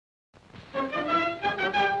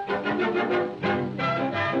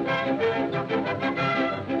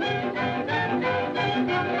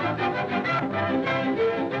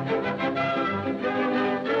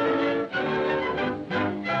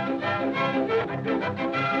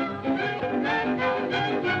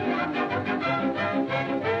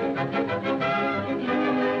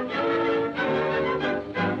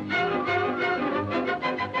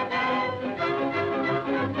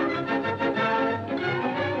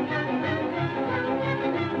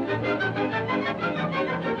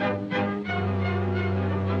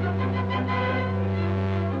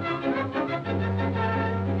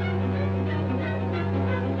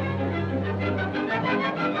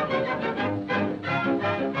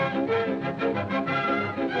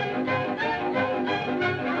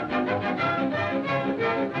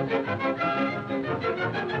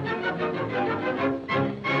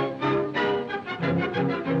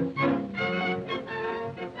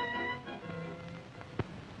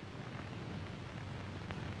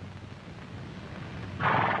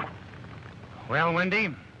Well, Wendy,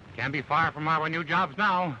 can't be far from our new jobs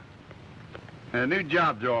now. New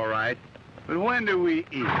jobs are all right, but when do we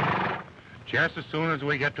eat? Just as soon as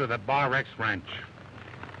we get to the Bar X Ranch.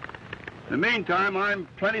 In the meantime, I'm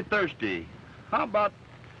plenty thirsty. How about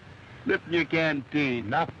lifting your canteen?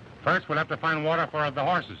 Enough. First, we'll have to find water for the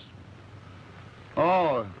horses.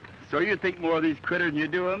 Oh, so you think more of these critters than you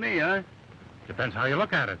do of me, huh? Depends how you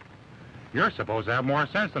look at it. You're supposed to have more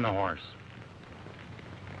sense than a horse.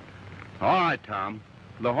 All right, Tom.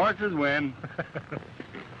 The horses win.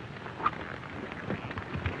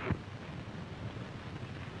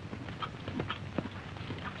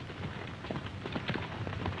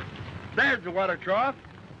 There's the water trough.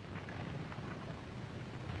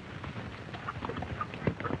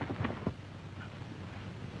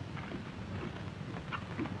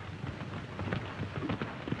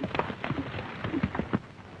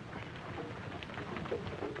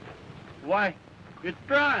 Why, it's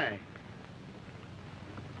dry.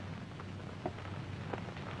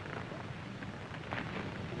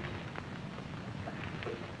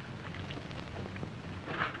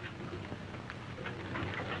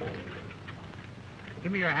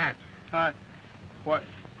 Give me your hat. What?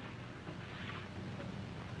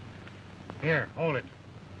 Here, hold it.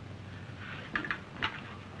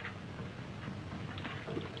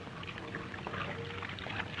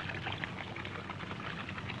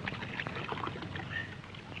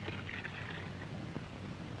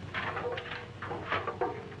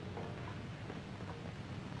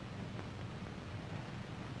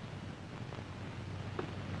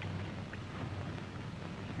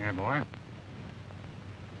 Here, boy.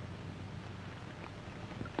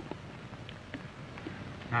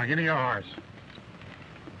 Now, give me your horse.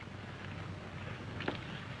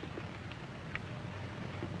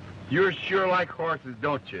 You sure like horses,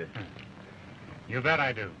 don't you? You bet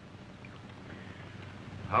I do.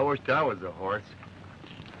 I wished I was a horse.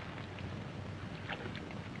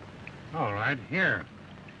 All right, here.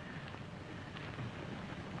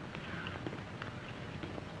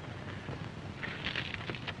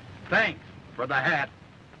 Thanks for the hat.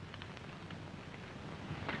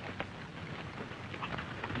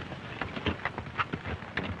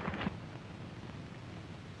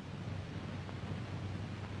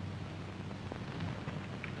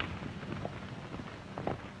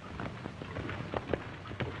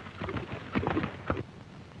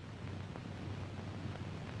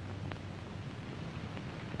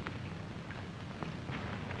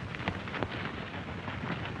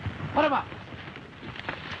 What about?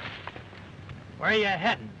 Where are you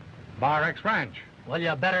heading? Bar X Ranch. Well,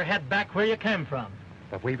 you better head back where you came from.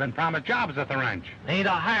 But we've been promised jobs at the ranch. They ain't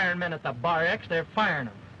a hiring men at the Bar X, they're firing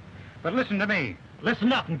them. But listen to me.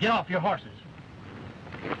 Listen up and get off your horses.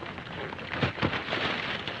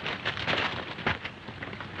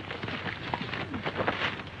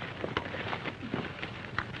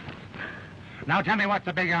 Now tell me what's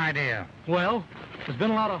the big idea. Well, there's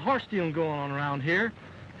been a lot of horse stealing going on around here,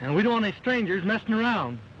 and we don't want any strangers messing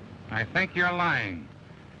around. I think you're lying.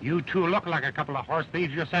 You two look like a couple of horse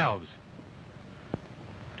thieves yourselves.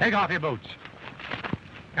 Take off your boots.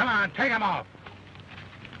 Come on, take them off.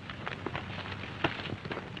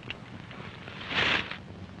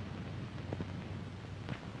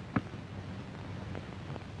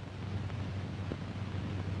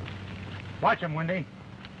 Watch him, Wendy.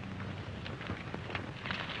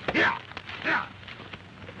 Yeah, yeah.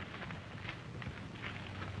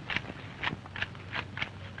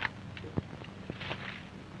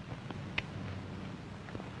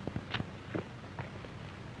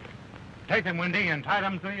 Take them, Wendy, and tie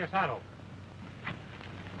them to your saddle.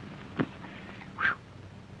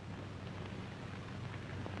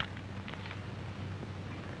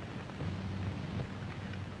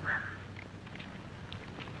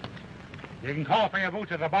 You can call for your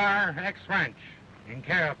boots at the bar next ranch, in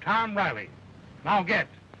care of Tom Riley. Now get.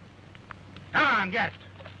 Come on, get.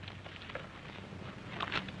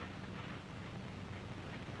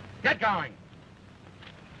 Get going.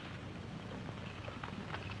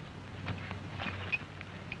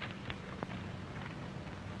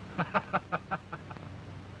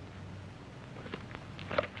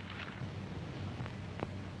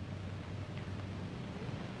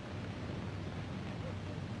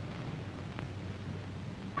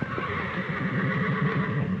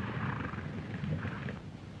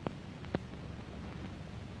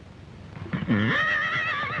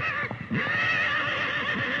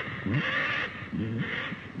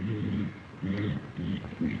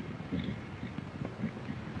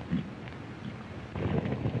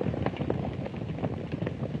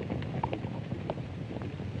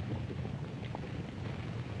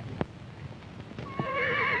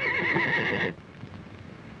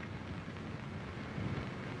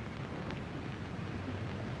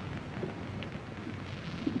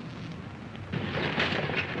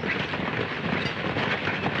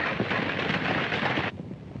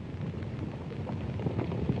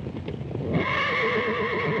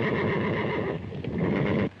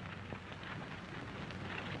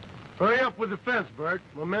 Hurry up with the fence, Bert.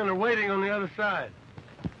 My men are waiting on the other side.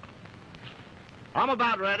 I'm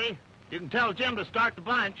about ready. You can tell Jim to start the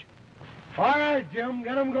bunch. All right, Jim.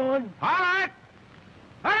 Get them going. All right.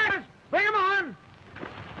 All right, bring 'em on.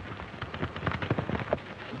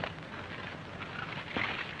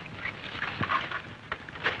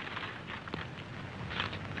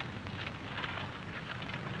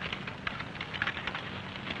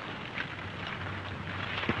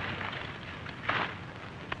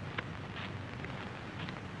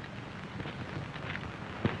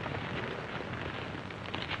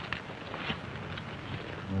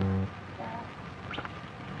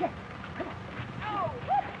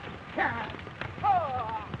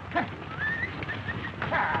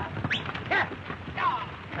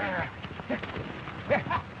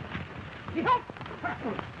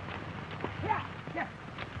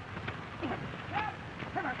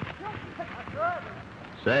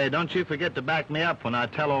 Say, don't you forget to back me up when I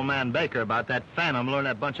tell old man Baker about that phantom luring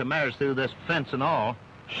that bunch of mares through this fence and all.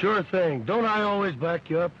 Sure thing. Don't I always back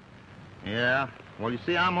you up? Yeah. Well, you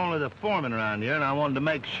see, I'm only the foreman around here, and I wanted to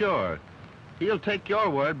make sure. He'll take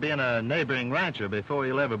your word being a neighboring rancher before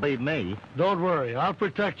he'll ever believe me. Don't worry. I'll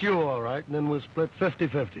protect you all right, and then we'll split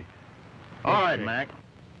 50-50. All right, Mack.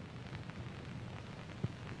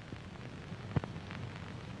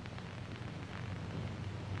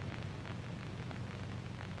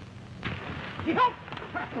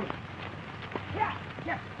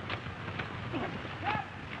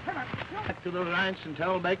 Back to the ranch and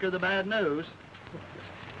tell Baker the bad news.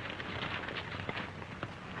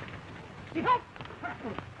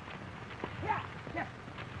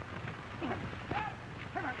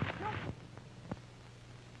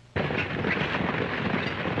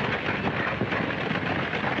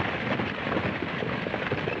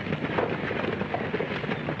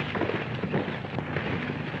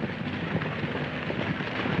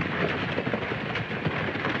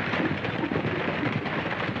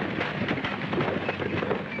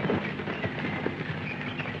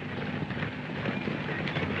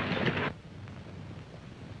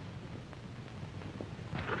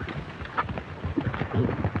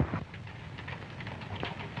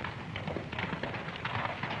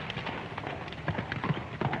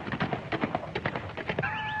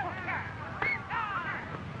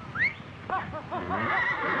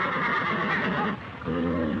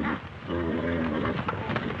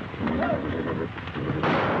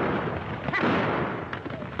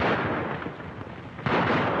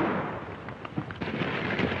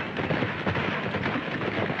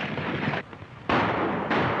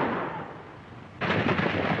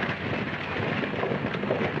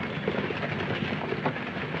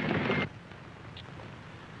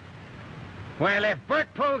 Well, if Bert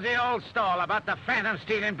pulls the old stall about the phantom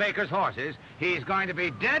stealing Baker's horses, he's going to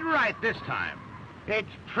be dead right this time. It's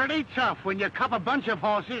pretty tough when you cup a bunch of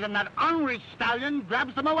horses and that ornery stallion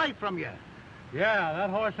grabs them away from you. Yeah,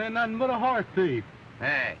 that horse ain't nothing but a horse thief.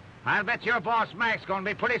 Hey, I'll bet your boss Mack's going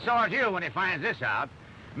to be pretty sore at you when he finds this out.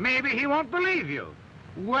 Maybe he won't believe you.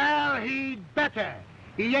 Well, he'd better.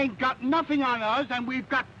 He ain't got nothing on us, and we've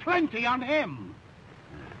got plenty on him.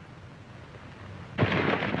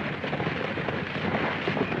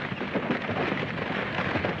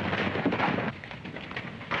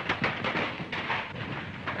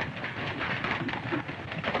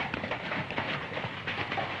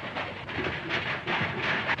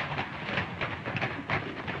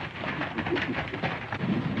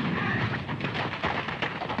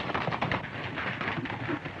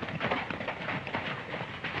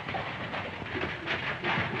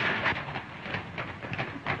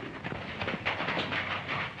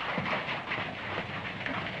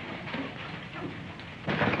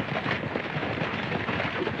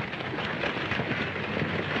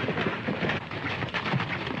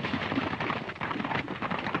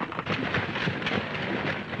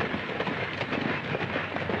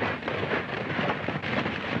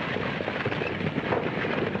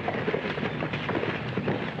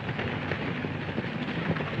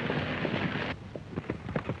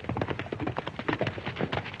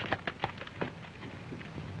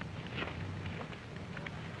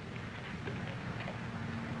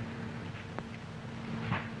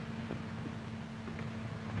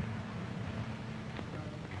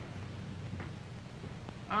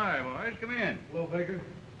 Hi, boys. Come in. Hello, Baker.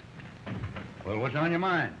 Well, what's on your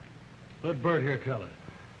mind? Let Bert here tell it.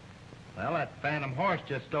 Well, that phantom horse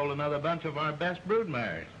just stole another bunch of our best brood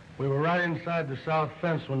mares. We were right inside the south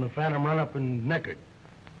fence when the phantom run up and necked it.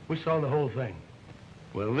 We saw the whole thing.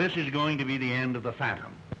 Well, this is going to be the end of the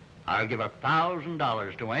Phantom. I'll give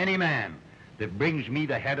 $1,000 to any man that brings me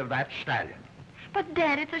the head of that stallion. But,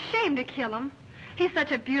 Dad, it's a shame to kill him. He's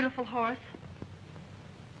such a beautiful horse.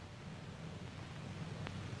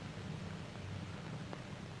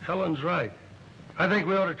 Helen's right. I think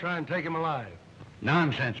we ought to try and take him alive.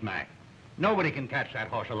 Nonsense, Mack. Nobody can catch that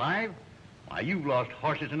horse alive. Why, you've lost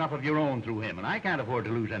horses enough of your own through him, and I can't afford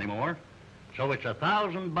to lose any more. So it's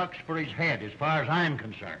 $1,000 for his head as far as I'm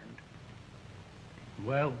concerned.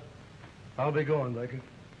 Well, I'll be going, Baker.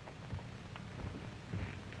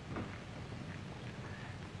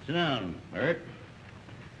 Sit down, Bert.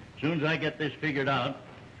 As soon as I get this figured out,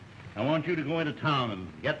 I want you to go into town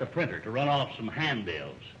and get the printer to run off some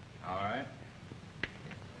handbills. All right.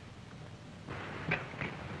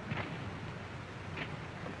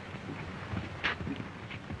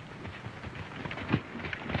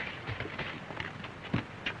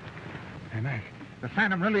 Hey, Mack, the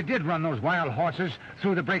Phantom really did run those wild horses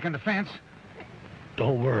through the break in the fence.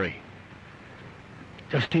 Don't worry.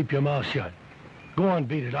 Just keep your mouth shut. Go on,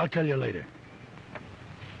 beat it. I'll tell you later.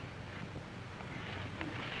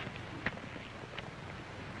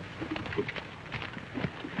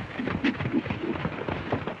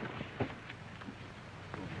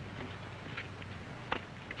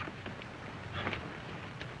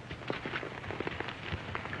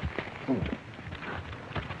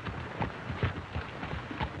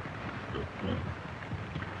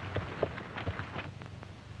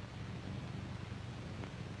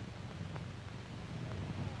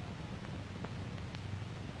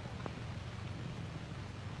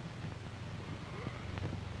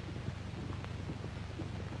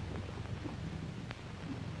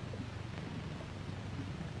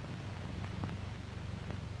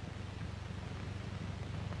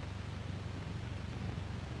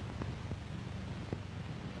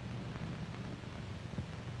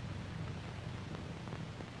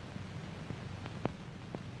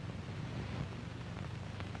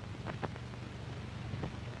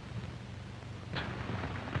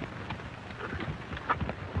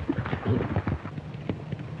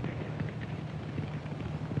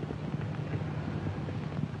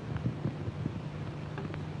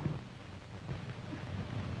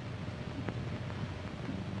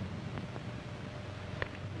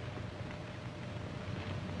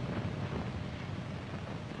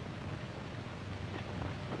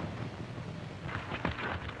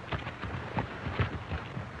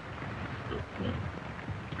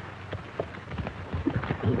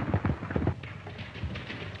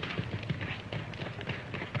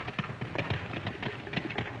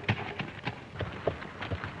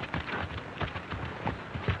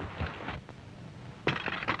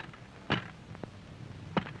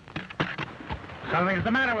 Something's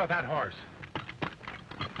the matter with that horse.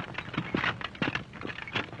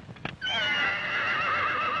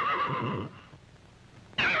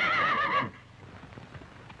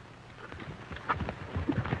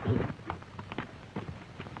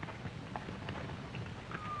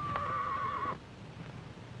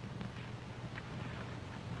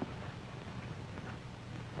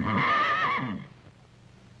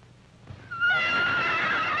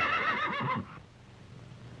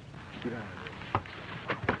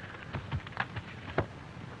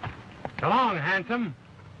 So long, handsome.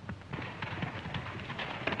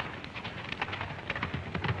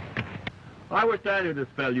 I wish I knew the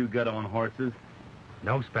spell you got on horses.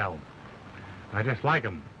 No spell. I just like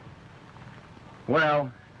 'em.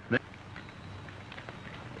 Well,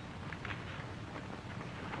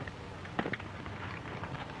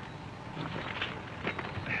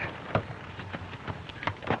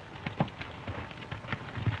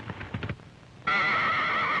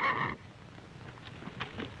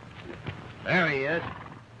 There he is.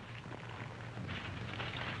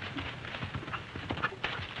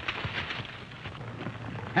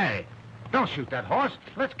 Hey, don't shoot that horse.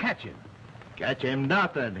 Let's catch him. catch him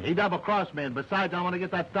nothing. He double-crossed me, and besides, I want to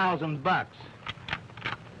get that $1,000.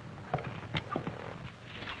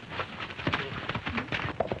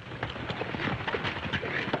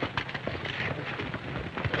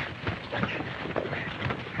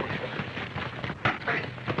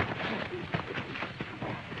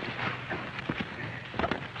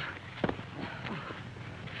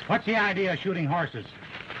 What's the idea of shooting horses?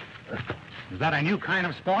 Is that a new kind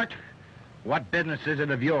of sport? What business is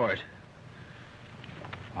it of yours?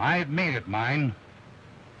 I've made it mine.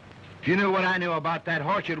 If you knew what I knew about that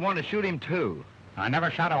horse, you'd want to shoot him, too. I never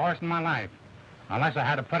shot a horse in my life, unless I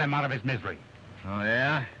had to put him out of his misery. Oh,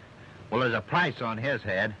 yeah? Well, there's a price on his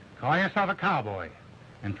head. Call yourself a cowboy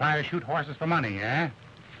and try to shoot horses for money, eh?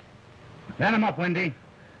 Let him up, Windy.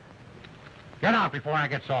 Get out before I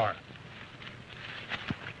get sore.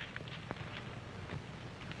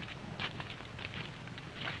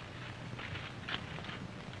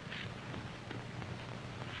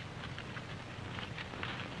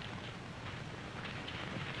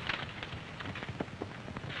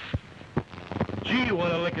 Gee,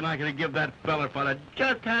 what a licking I could give that feller if I'd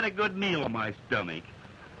just had a good meal on my stomach.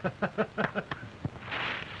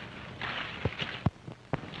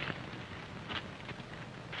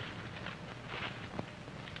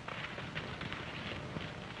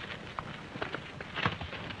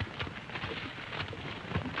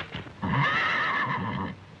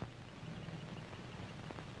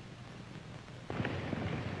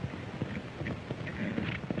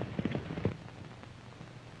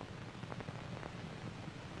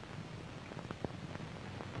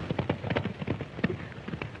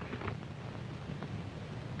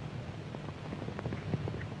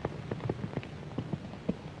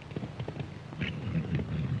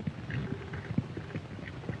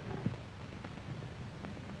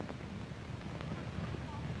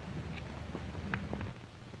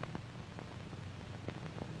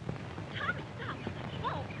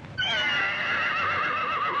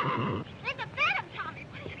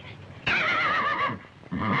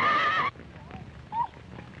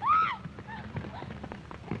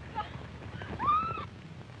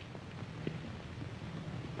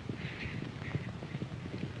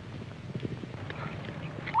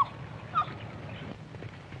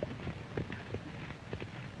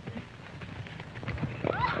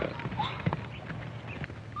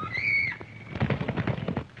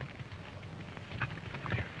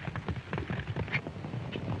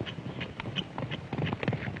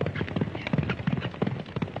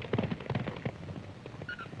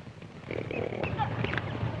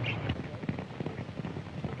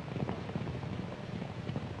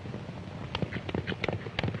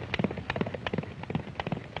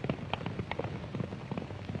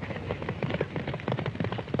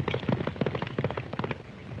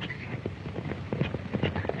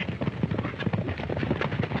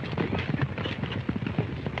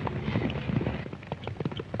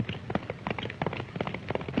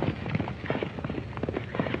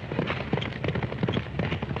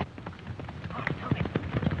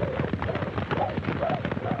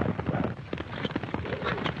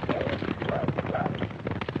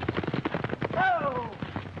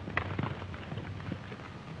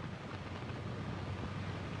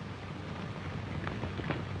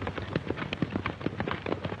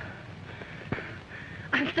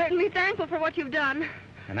 Certainly thankful for what you've done.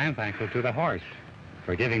 And I'm thankful to the horse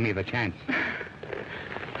for giving me the chance.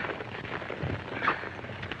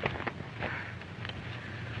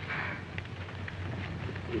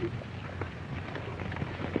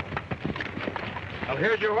 Well,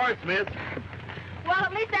 here's your horse, miss. Well,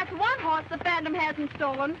 at least that's one horse the Phantom hasn't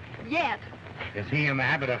stolen. Yet. Is he in the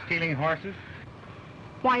habit of stealing horses?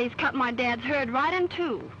 Why, he's cut my dad's herd right in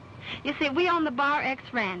two. You see, we own the Bar X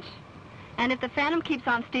Ranch. And if the Phantom keeps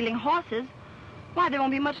on stealing horses, why, there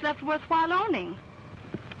won't be much left worthwhile owning.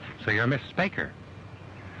 So you're Mrs. Baker.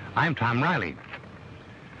 I'm Tom Riley.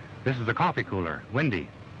 This is the coffee cooler, Windy.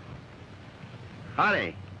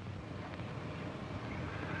 Howdy.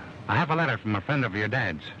 I have a letter from a friend of your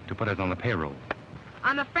dad's to put us on the payroll.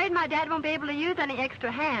 I'm afraid my dad won't be able to use any extra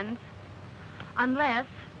hands. Unless...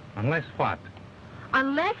 Unless what?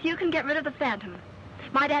 Unless you can get rid of the Phantom.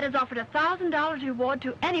 My dad has offered $1,000 reward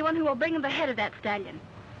to anyone who will bring him the head of that stallion.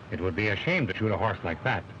 It would be a shame to shoot a horse like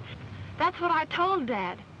that. That's what I told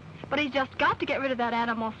Dad. But he's just got to get rid of that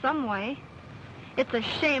animal some way. It's a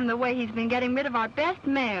shame the way he's been getting rid of our best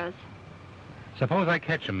mares. Suppose I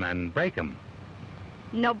catch him and break him.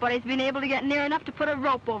 Nobody's been able to get near enough to put a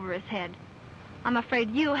rope over his head. I'm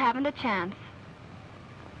afraid you haven't a chance.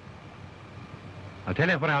 I'll tell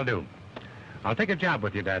you what I'll do. I'll take a job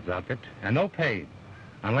with your dad's outfit, and no pay,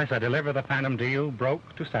 unless I deliver the Phantom to you,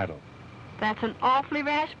 broke to saddle. That's an awfully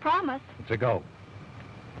rash promise. It's a go.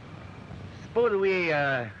 Suppose we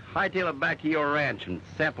hightail it back to your ranch and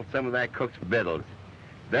sample some of that cook's victuals.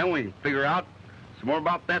 Then we can figure out some more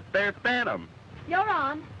about that there Phantom. You're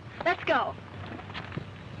on. Let's go.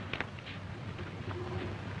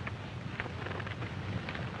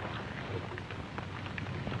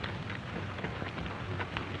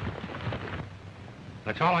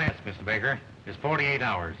 That's all I ask, Mr. Baker, is 48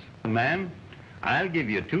 hours. Man, I'll give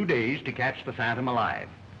you 2 days to catch the Phantom alive.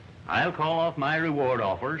 I'll call off my reward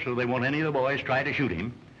offer so they won't any of the boys try to shoot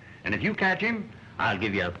him. And if you catch him, I'll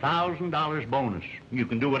give you $1,000 bonus. You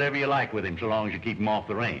can do whatever you like with him so long as you keep him off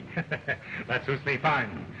the range. That suits me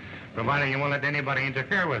fine, providing you won't let anybody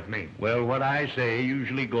interfere with me. Well, what I say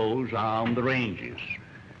usually goes on the ranges.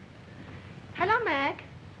 Hello, Mack.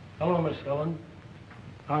 Hello, Miss Helen.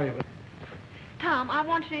 How are you? Tom, I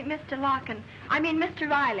want you to meet Mr. Larkin. I mean, Mr.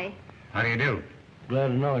 Riley. How do you do? Glad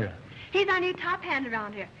to know you. He's our new top hand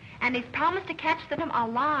around here, and he's promised to catch them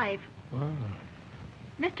alive. Oh.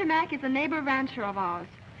 Mr. Mack is a neighbor rancher of ours,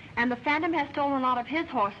 and the Phantom has stolen a lot of his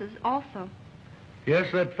horses also.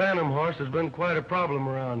 Yes, that Phantom horse has been quite a problem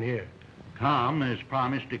around here. Tom has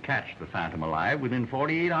promised to catch the Phantom alive within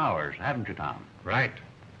 48 hours, haven't you, Tom? Right.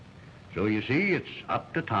 So you see, it's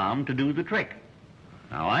up to Tom to do the trick.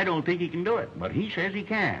 Now, I don't think he can do it, but he says he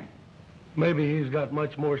can. Maybe he's got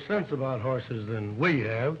much more sense about horses than we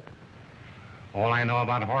have. All I know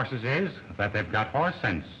about horses is that they've got horse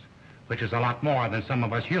sense, which is a lot more than some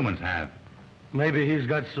of us humans have. Maybe he's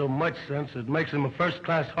got so much sense it makes him a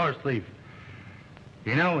first-class horse thief.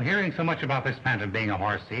 You know, hearing so much about this Phantom being a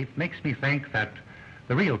horse thief makes me think that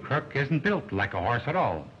the real crook isn't built like a horse at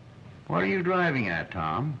all. What are you driving at,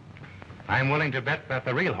 Tom? I'm willing to bet that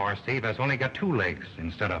the real horse thief has only got 2 legs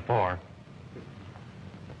instead of 4.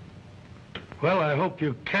 Well, I hope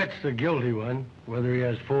you catch the guilty one, whether he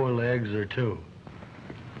has 4 legs or 2.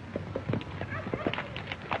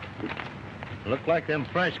 Look like them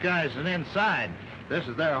fresh guys are inside. This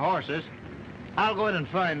is their horses. I'll go in and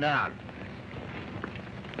find out.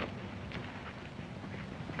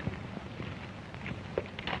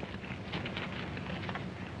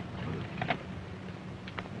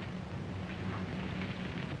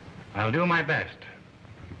 I'll do my best.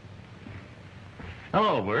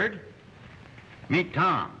 Hello, Bert. Meet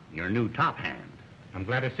Tom, your new top hand. I'm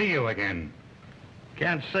glad to see you again.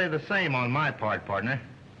 Can't say the same on my part, partner.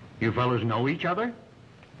 You fellows know each other?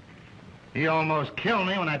 He almost killed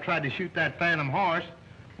me when I tried to shoot that Phantom horse.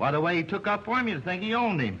 Why, the way he took up for him, you'd think he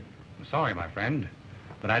owned him. I'm sorry, my friend,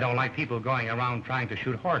 but I don't like people going around trying to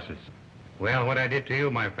shoot horses. Well, what I did to you,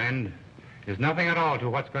 my friend, is nothing at all to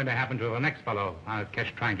what's going to happen to the next fellow I'll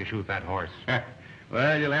catch trying to shoot that horse.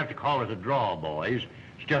 Well, you'll have to call it a draw, boys.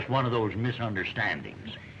 It's just one of those misunderstandings.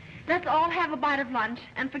 Let's all have a bite of lunch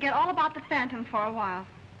and forget all about the Phantom for a while.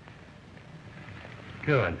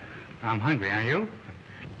 Good. I'm hungry, are you?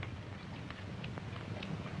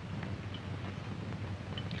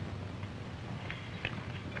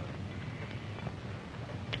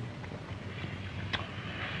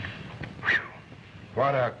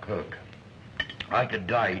 What a cook. I could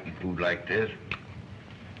die eating food like this.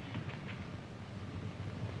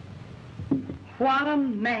 What a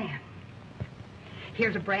man.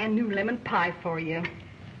 Here's a brand new lemon pie for you.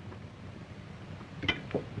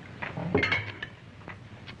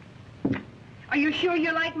 Are you sure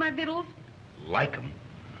you like my victuals? Like 'em.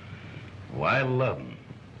 Oh, I love 'em.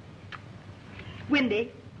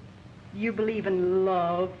 Wendy, you believe in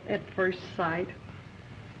love at first sight?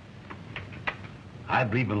 I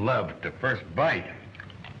believe in love at the first bite.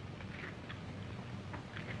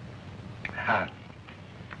 Ha.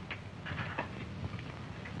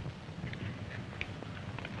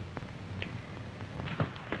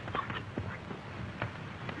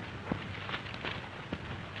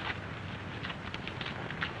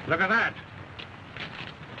 Look at that.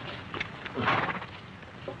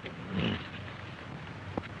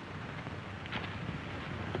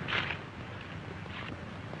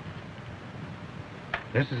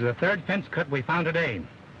 This is the 3rd fence cut we found today,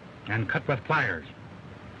 and cut with pliers.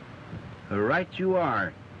 Right you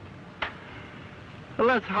are. Well,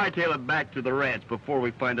 let's hightail it back to the ranch before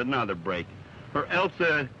we find another break. Or else,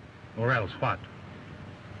 Or else what?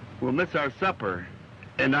 we'll miss our supper.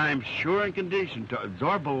 And I'm sure in condition to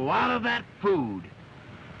absorb a lot of that food.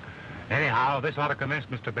 Anyhow, this ought to convince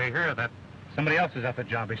Mr. Baker that somebody else is at the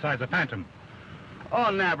job besides the Phantom.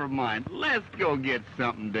 Oh, never mind. Let's go get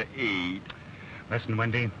something to eat. Listen,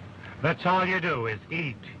 Wendy, that's all you do is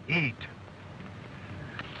eat, eat.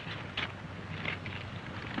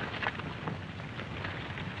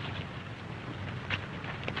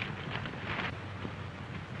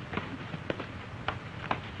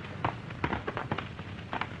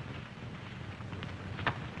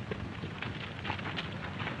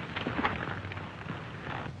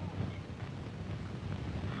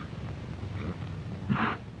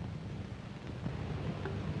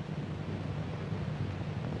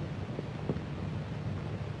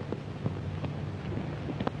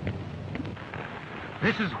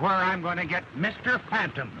 This is where I'm going to get Mr.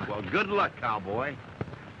 Phantom. Well, good luck, cowboy.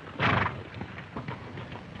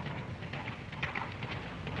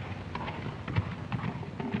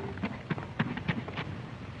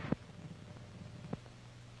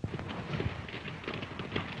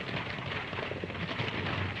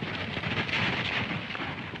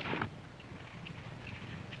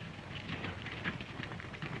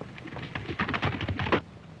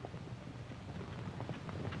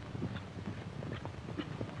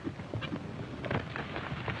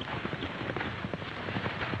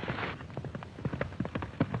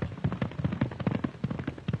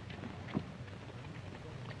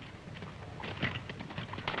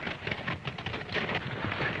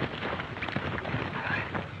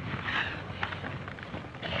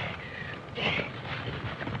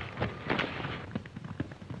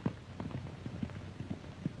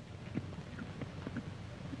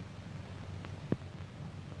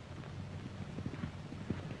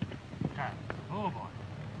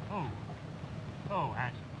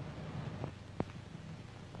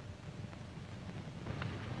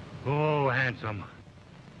 lonesome.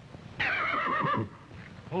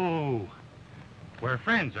 Oh, we're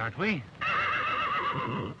friends, aren't we?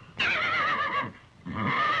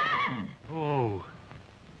 Oh.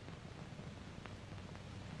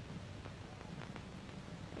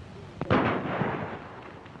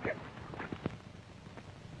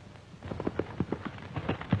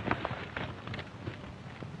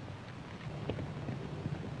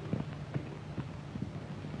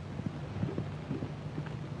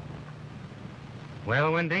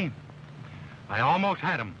 Well, Wendy, I almost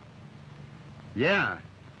had him. Yeah.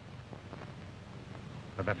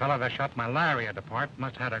 But the fellow that shot my lariat apart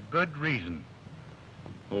must have had a good reason.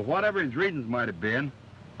 Well, whatever his reasons might have been,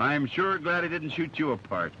 I'm sure glad he didn't shoot you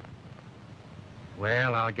apart.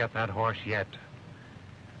 Well, I'll get that horse yet.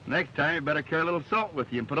 Next time, you better carry a little salt with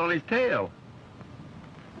you and put on his tail.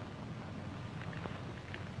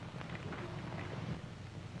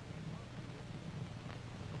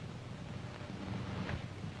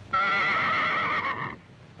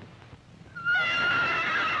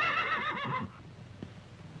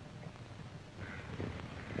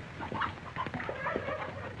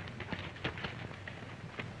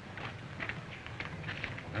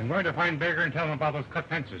 I'm going to find Baker and tell him about those cut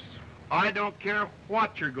fences. I don't care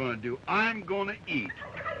what you're going to do. I'm going to eat.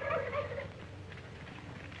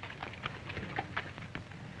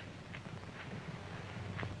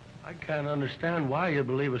 I can't understand why you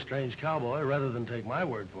believe a strange cowboy rather than take my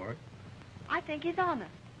word for it. I think he's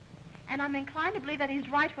honest. And I'm inclined to believe that he's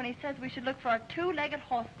right when he says we should look for a two-legged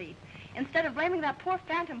horse thief instead of blaming that poor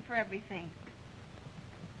phantom for everything.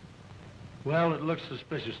 Well, it looks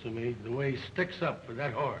suspicious to me, the way he sticks up for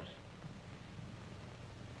that horse.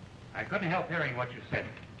 I couldn't help hearing what you said.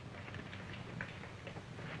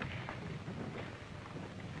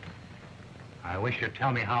 I wish you'd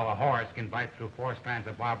tell me how a horse can bite through 4 strands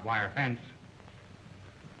of barbed wire fence.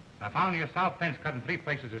 I found your south fence cut in 3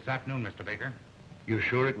 places this afternoon, Mr. Baker. You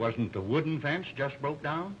sure it wasn't the wooden fence just broke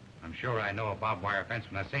down? I'm sure I know a barbed wire fence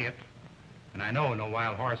when I see it. And I know no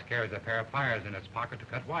wild horse carries a pair of pliers in its pocket to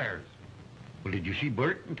cut wires. Well, did you see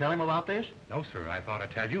Bert and tell him about this? No, sir. I thought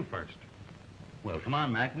I'd tell you first. Well, come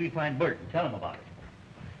on, Mack. We'll find Bert and tell him about it.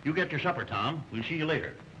 You get your supper, Tom. We'll see you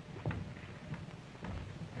later.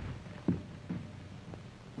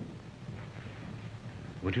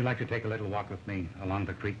 Would you like to take a little walk with me along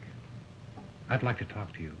the creek? I'd like to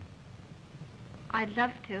talk to you. I'd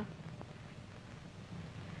love to.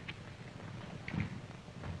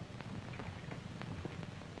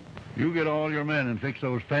 You get all your men and fix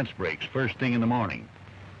those fence breaks first thing in the morning.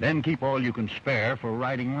 Then keep all you can spare for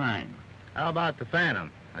riding line. How about the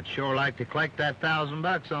phantom? I'd sure like to collect that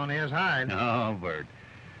 $1,000 on his hide. Oh, Bert.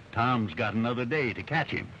 Tom's got another day to catch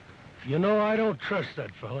him. You know, I don't trust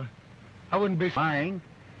that fella. I wouldn't be... Lying.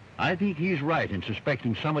 I think he's right in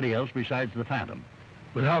suspecting somebody else besides the phantom.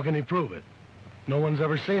 But how can he prove it? No one's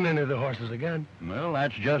ever seen any of the horses again. Well,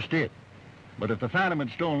 that's just it. But if the phantom had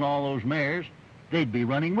stolen all those mares, they'd be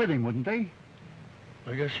running with him, wouldn't they?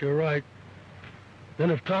 I guess you're right.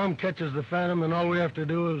 Then if Tom catches the phantom, then all we have to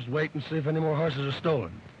do is wait and see if any more horses are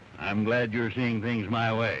stolen. I'm glad you're seeing things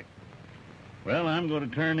my way. Well, I'm going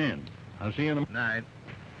to turn in. I'll see you in the Night.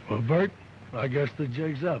 Well, Bert, I guess the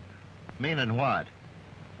jig's up. Meaning what?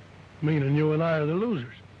 Meaning you and I are the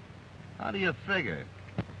losers. How do you figure?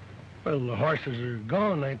 Well, the horses are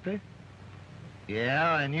gone, ain't they?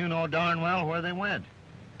 Yeah, and you know darn well where they went.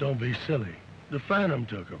 Don't be silly. The phantom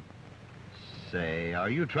took them. Say, are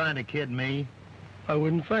you trying to kid me? I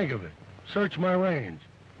wouldn't think of it. Search my range.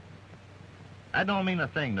 That don't mean a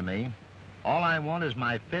thing to me. All I want is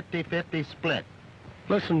my 50-50 split.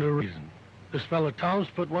 Listen to reason. This fella Tom's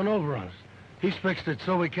put one over on us. He's fixed it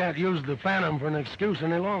so we can't use the phantom for an excuse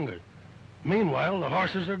any longer. Meanwhile, the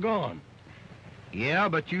horses are gone. Yeah,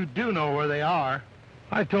 but you do know where they are.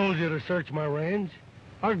 I told you to search my range.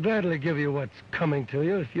 I'll gladly give you what's coming to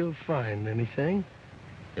you if you find anything.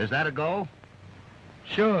 Is that a go?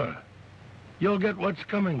 Sure. You'll get what's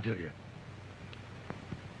coming to you.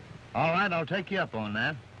 All right, I'll take you up on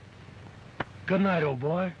that. Good night, old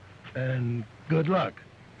boy, and good luck.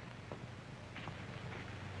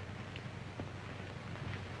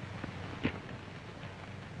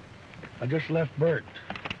 I just left Bert.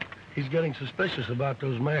 He's getting suspicious about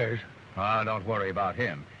those mares. Oh, don't worry about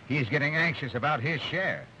him. He's getting anxious about his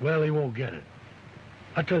share. Well, he won't get it.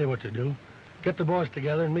 I'll tell you what to do. Get the boys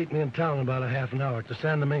together and meet me in town in about a half an hour at the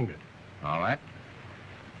San Domingo. All right.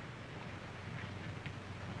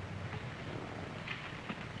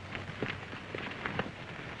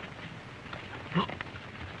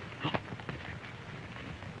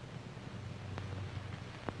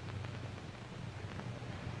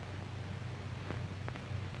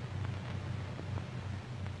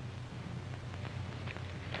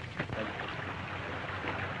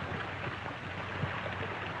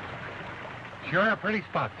 sure a pretty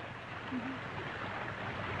spot.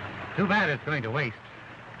 Too bad it's going to waste.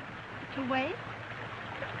 To waste?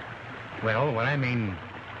 Well, what I mean,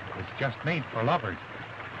 it's just made for lovers.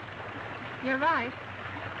 You're right.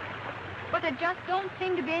 But there just don't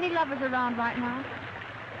seem to be any lovers around right now.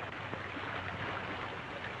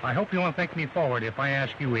 I hope you won't think me forward if I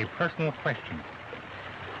ask you a personal question.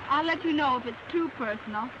 I'll let you know if it's too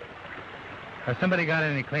personal. Has somebody got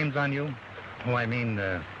any claims on you? Oh, I mean,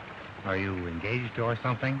 are you engaged or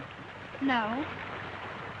something? No.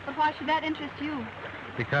 But why should that interest you?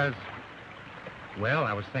 Because, well,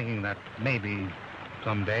 I was thinking that maybe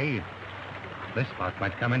someday this spot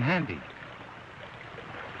might come in handy.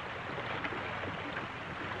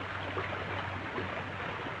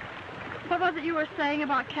 What was it you were saying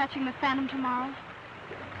about catching the phantom tomorrow?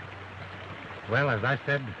 Well, as I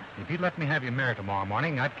said, if you'd let me have your mare tomorrow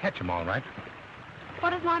morning, I'd catch him all right.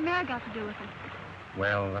 What has my mare got to do with it?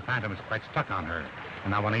 Well, the phantom is quite stuck on her,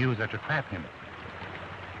 and I want to use her to trap him.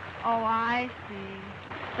 Oh, I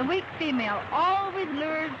see. The weak female always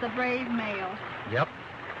lures the brave male. Yep.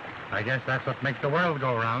 I guess that's what makes the world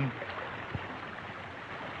go round.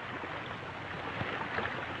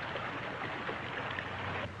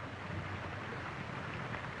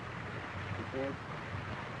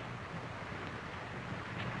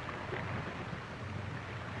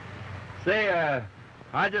 Say,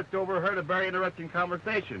 I just overheard a very interesting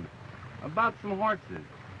conversation about some horses.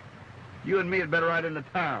 You and me had better ride into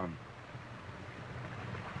town.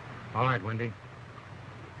 All right, Wendy.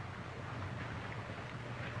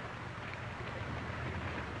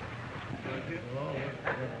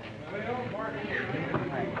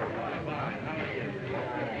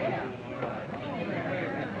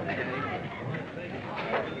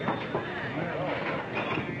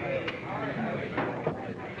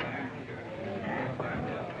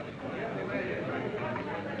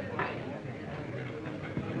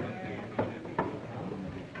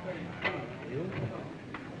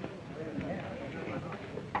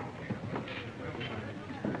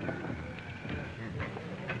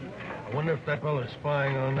 I wonder if that fellow's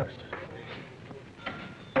spying on us.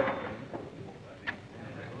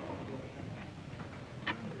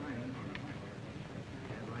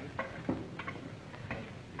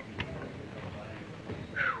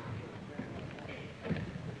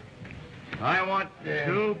 I want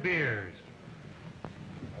 2 beers.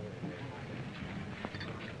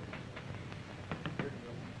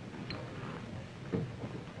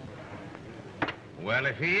 Well,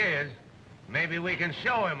 if he is, maybe we can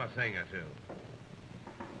show him a thing or two.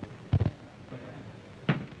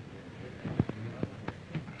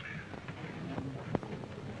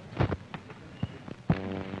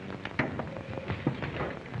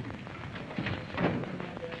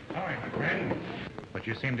 Sorry, my friend, but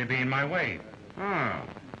you seem to be in my way. Oh,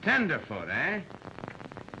 tenderfoot, eh?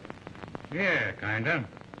 Yeah, kinda.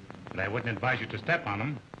 But I wouldn't advise you to step on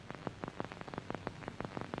them.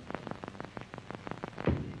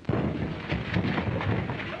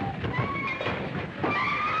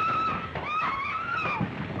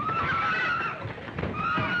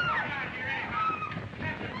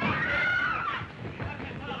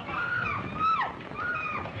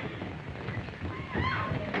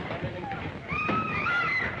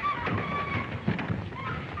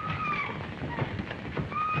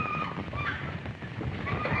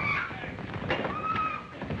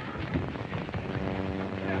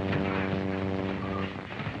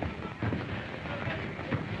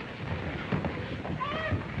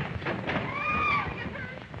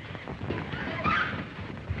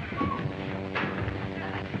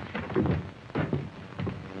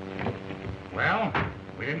 Well,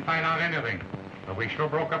 we didn't find out anything, but we sure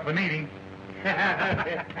broke up the meeting.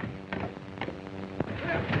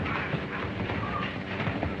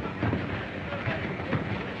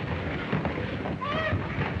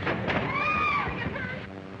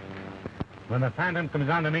 When the phantom comes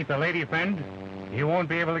on to meet the lady friend, he won't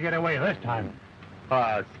be able to get away this time.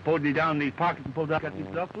 Suppose he down in these pockets and pulls out got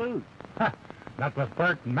himself loose. Not with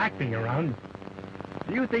Bert and Mack being around.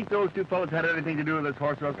 Do you think those 2 fellows had anything to do with this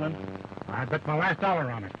horse rustling? I bet my last dollar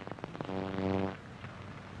on it.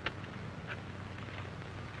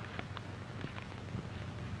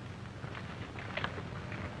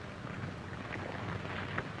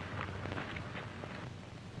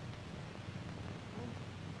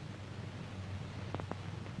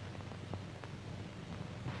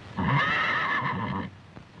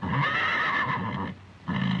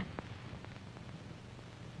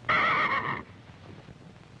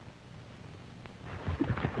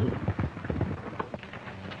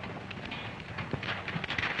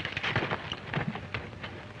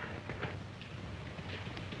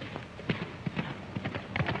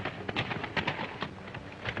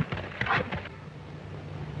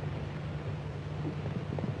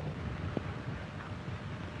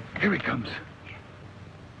 Here he comes.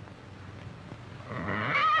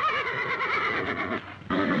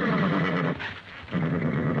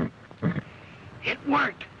 It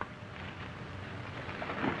worked.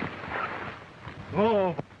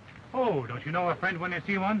 Oh. Oh, don't you know a friend when you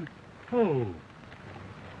see one? Oh.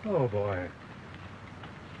 Oh, boy.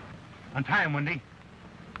 Untie him, Wendy.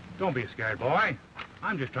 Don't be scared, boy.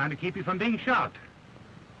 I'm just trying to keep you from being shot.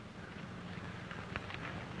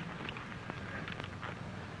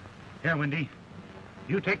 Here, Wendy.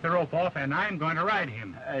 You take the rope off, and I'm going to ride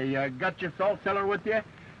him. You got your salt cellar with you?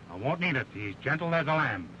 I won't need it. He's gentle as a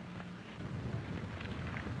lamb.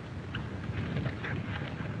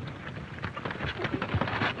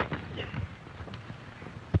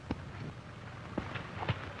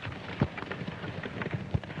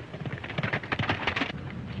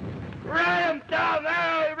 Ride him down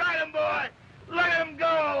there! Ride him, boy! Let him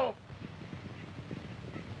go!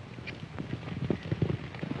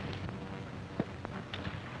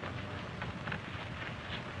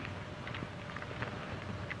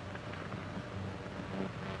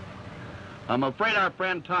 I'm afraid our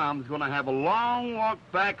friend Tom's going to have a long walk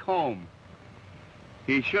back home.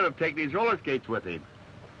 He should have taken his roller skates with him.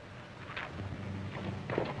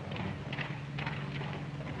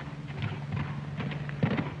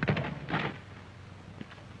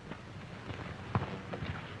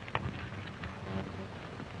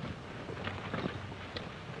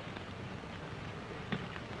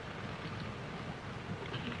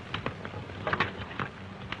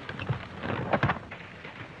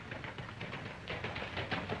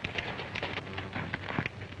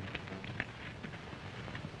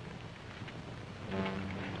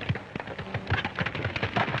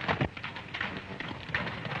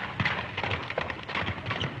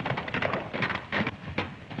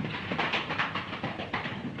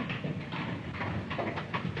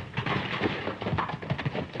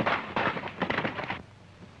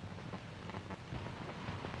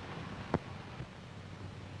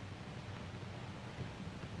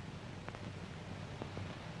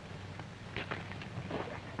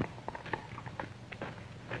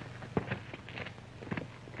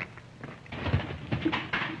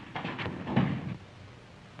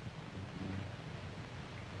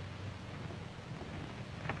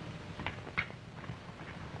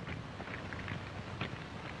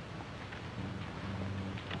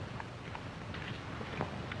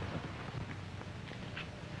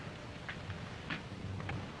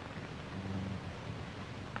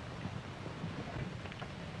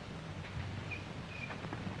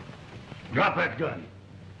 Drop that gun.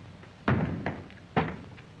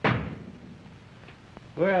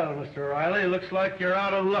 Well, Mr. Riley, looks like you're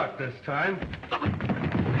out of luck this time.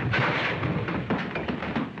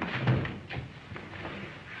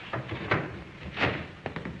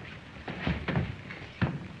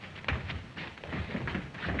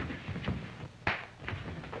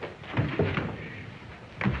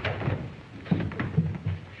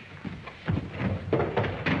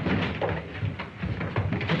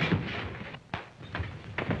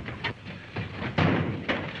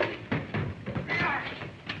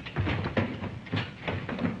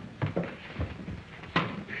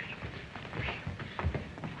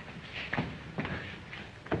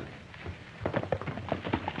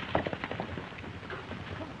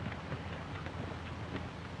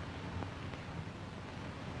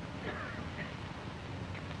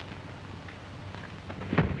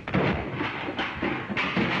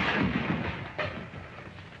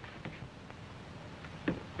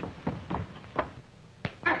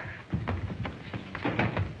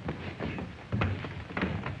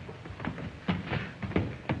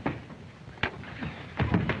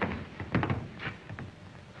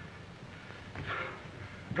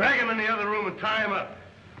 Drag him in the other room and tie him up.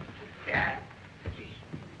 Yeah.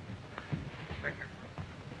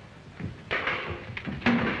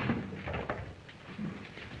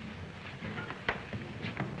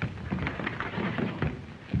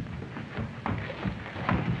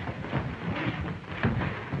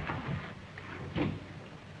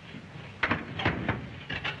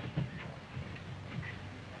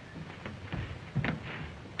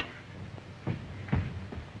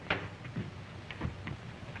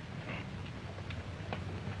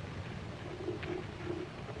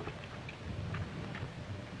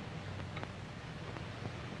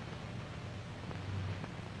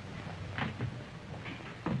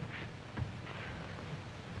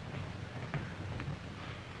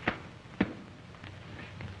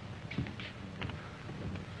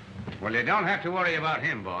 Well, you don't have to worry about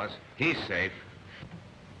him, boss. He's safe.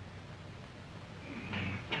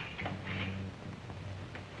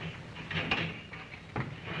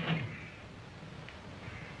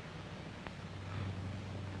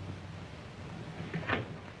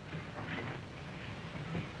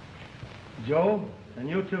 Joe, and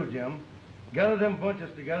you too, Jim, gather them bunches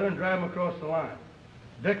together and drive them across the line.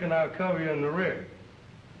 Dick and I'll cover you in the rear.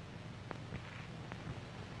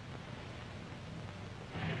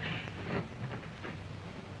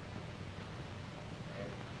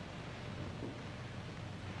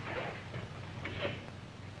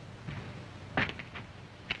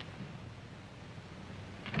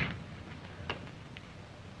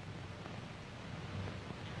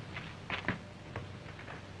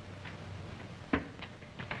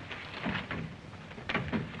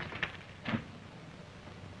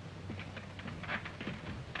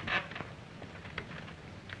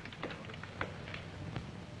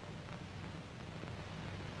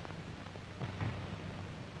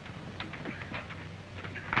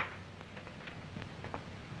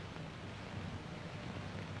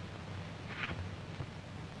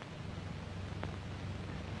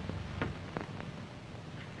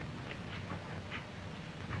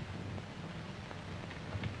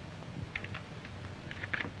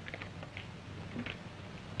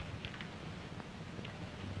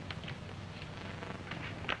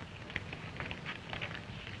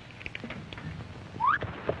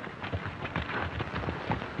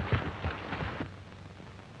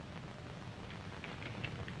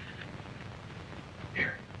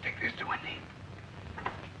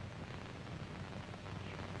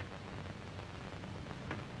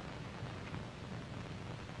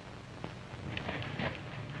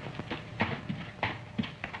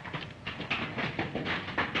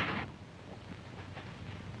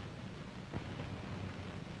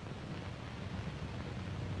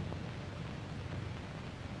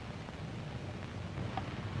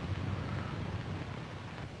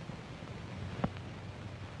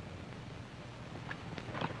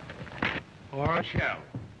 Or a shell.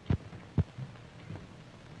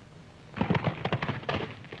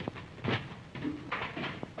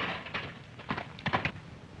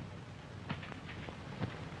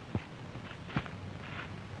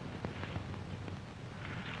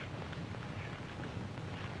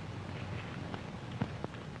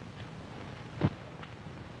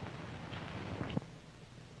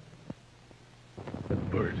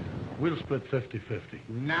 Bert, we'll split 50-50.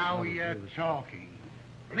 Now you're talking.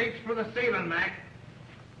 Reach for the ceiling, Mack.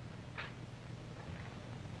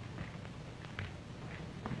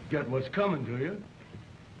 Get what's coming to you.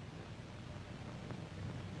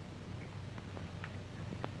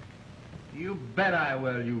 You bet I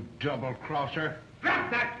will, you double-crosser.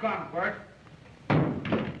 Drop that gun, Bert.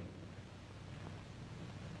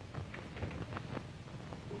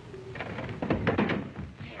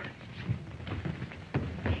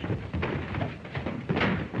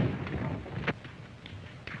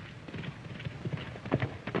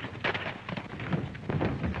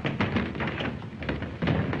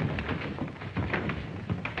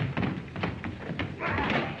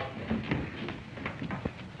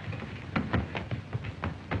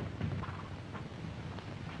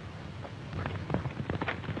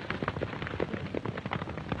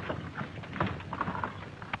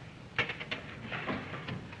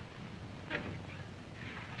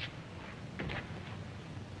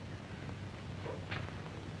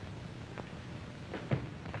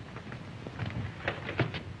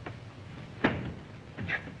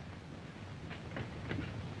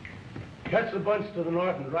 Catch the bunch to the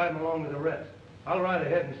north and drive them along to the rest. I'll ride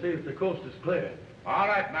ahead and see if the coast is clear. All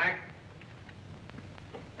right, Mack.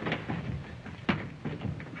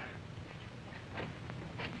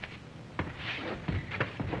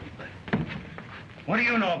 What do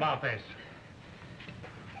you know about this?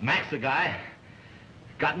 Mack's the guy.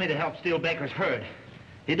 Got me to help steal Baker's herd.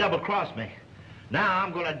 He double-crossed me. Now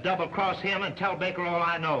I'm going to double-cross him and tell Baker all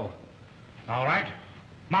I know. All right.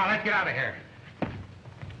 Come on, let's get out of here.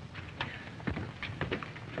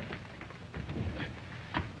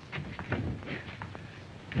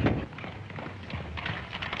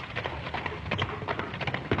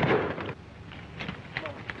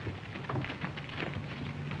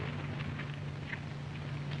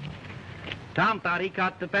 Tom thought he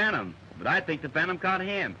caught the Phantom, but I think the Phantom caught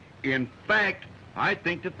him. In fact, I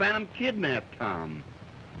think the Phantom kidnapped Tom.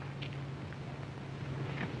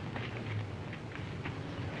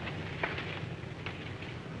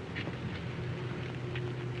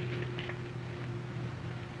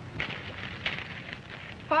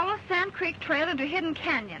 Follow Sand Creek Trail into Hidden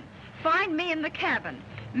Canyon. Find me in the cabin.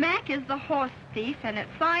 Mack is the horse thief, and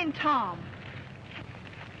it's signed Tom.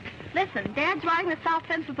 Listen, Dad's riding the south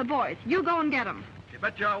fence with the boys. You go and get him. You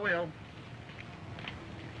bet you I will.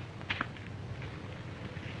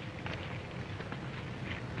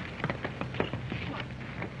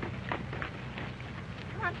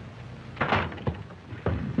 Come on.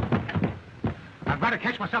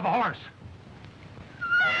 catch myself a horse.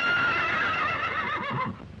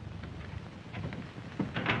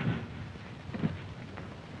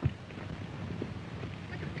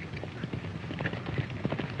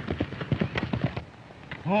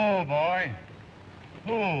 Oh, boy.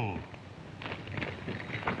 Oh.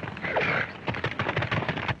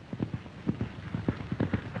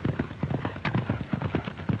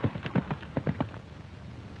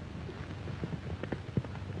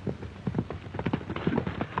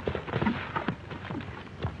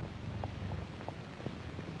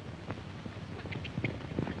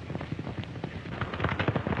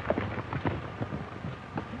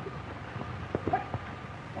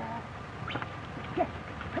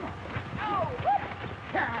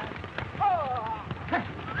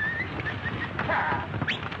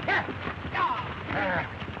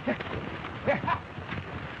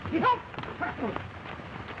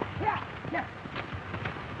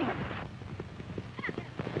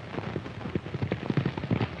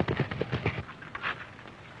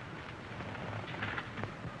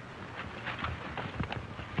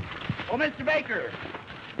 Oh, Mr. Baker,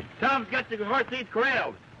 Tom's got the horse seats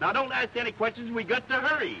corralled. Now, don't ask any questions. We got to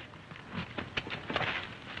hurry.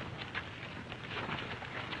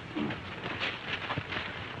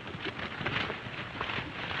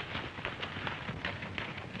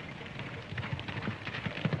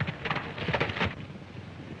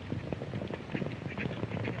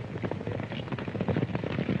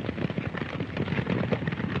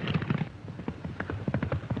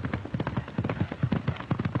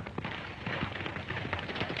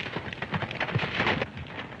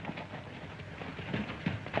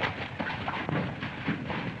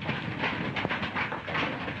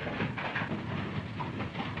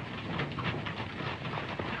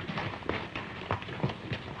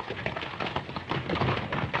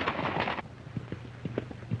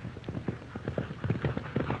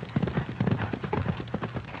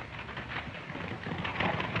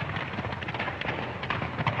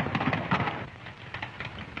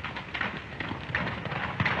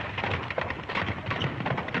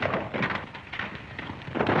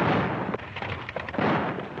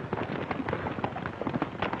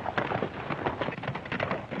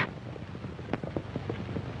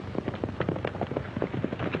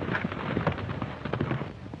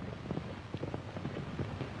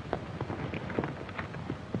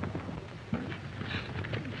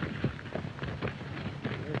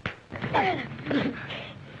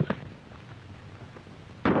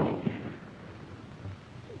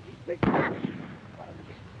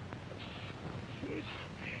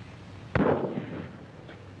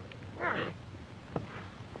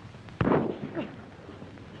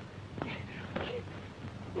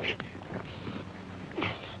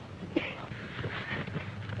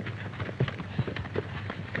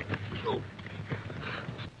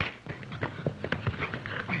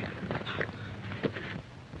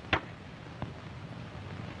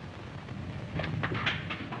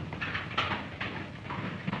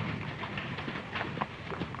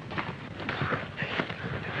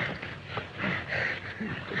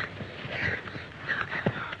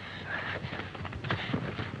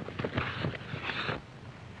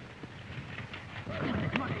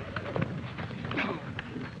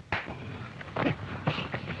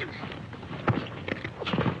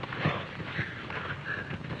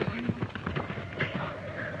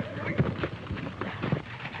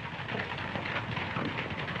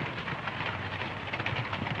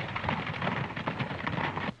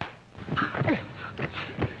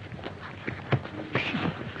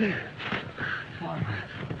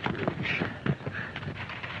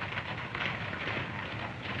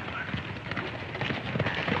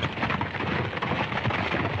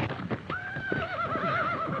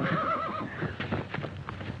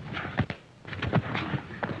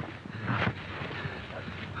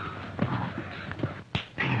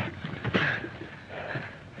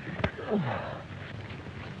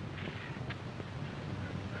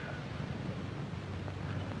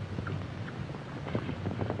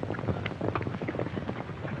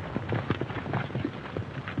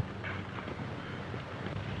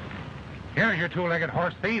 Here's your two-legged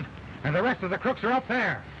horse thief, and the rest of the crooks are up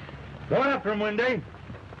there. Go on up from Windy.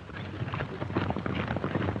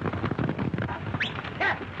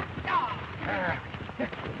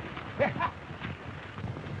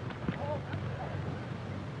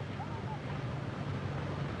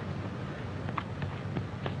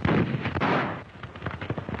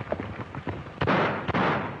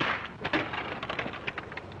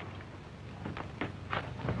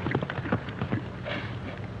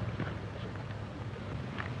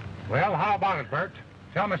 Well, how about it, Bert?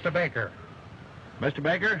 Tell Mr. Baker. Mr.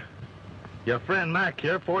 Baker, Your friend Mack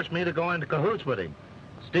here forced me to go into cahoots with him,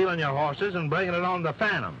 stealing your horses and bringing it on the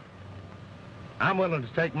Phantom. I'm willing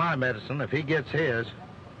to take my medicine if he gets his.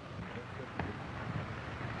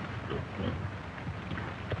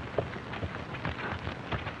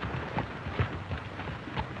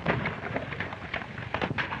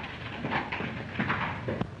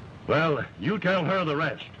 Well, you tell her the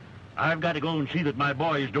rest. I've got to go and see that my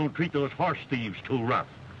boys don't treat those horse thieves too rough.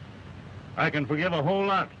 I can forgive a whole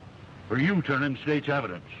lot for you turning state's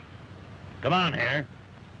evidence. Come on, Hare.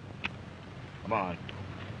 Come on.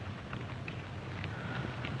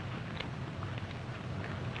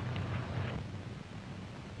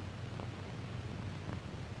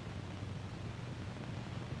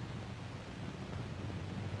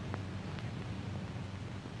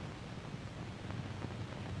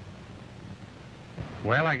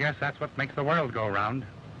 Well, I guess that's what makes the world go round.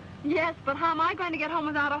 Yes, but how am I going to get home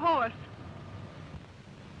without a horse?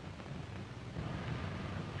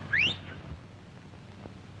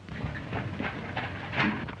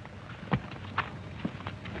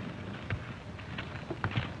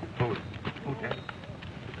 Who's that?